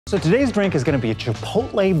So today's drink is gonna be a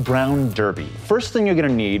Chipotle Brown Derby. First thing you're gonna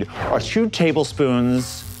need are 2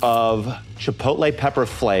 tablespoons of Chipotle pepper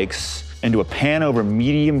flakes into a pan over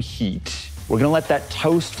medium heat. We're gonna let that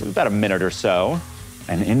toast for about a minute or so.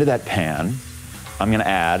 And into that pan, I'm gonna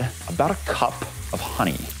add about a cup of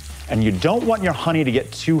honey. And you don't want your honey to get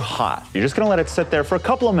too hot. You're just gonna let it sit there for a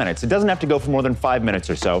couple of minutes. It doesn't have to go for more than 5 minutes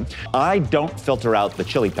or so. I don't filter out the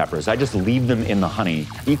chili peppers. I just leave them in the honey.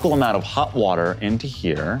 Equal amount of hot water into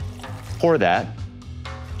here. Pour that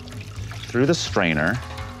through the strainer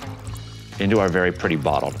into our very pretty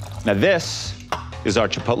bottle. Now this is our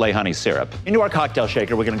Chipotle honey syrup. Into our cocktail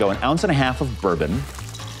shaker, we're gonna go 1.5 ounces of bourbon,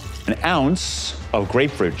 1 ounce of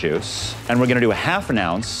grapefruit juice, and we're gonna do 1/2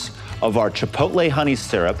 ounce of our Chipotle honey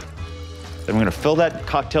syrup. Then we're gonna fill that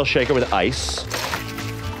cocktail shaker with ice.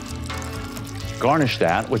 Garnish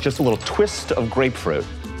that with just a little twist of grapefruit.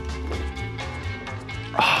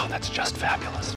 Oh, that's just fabulous.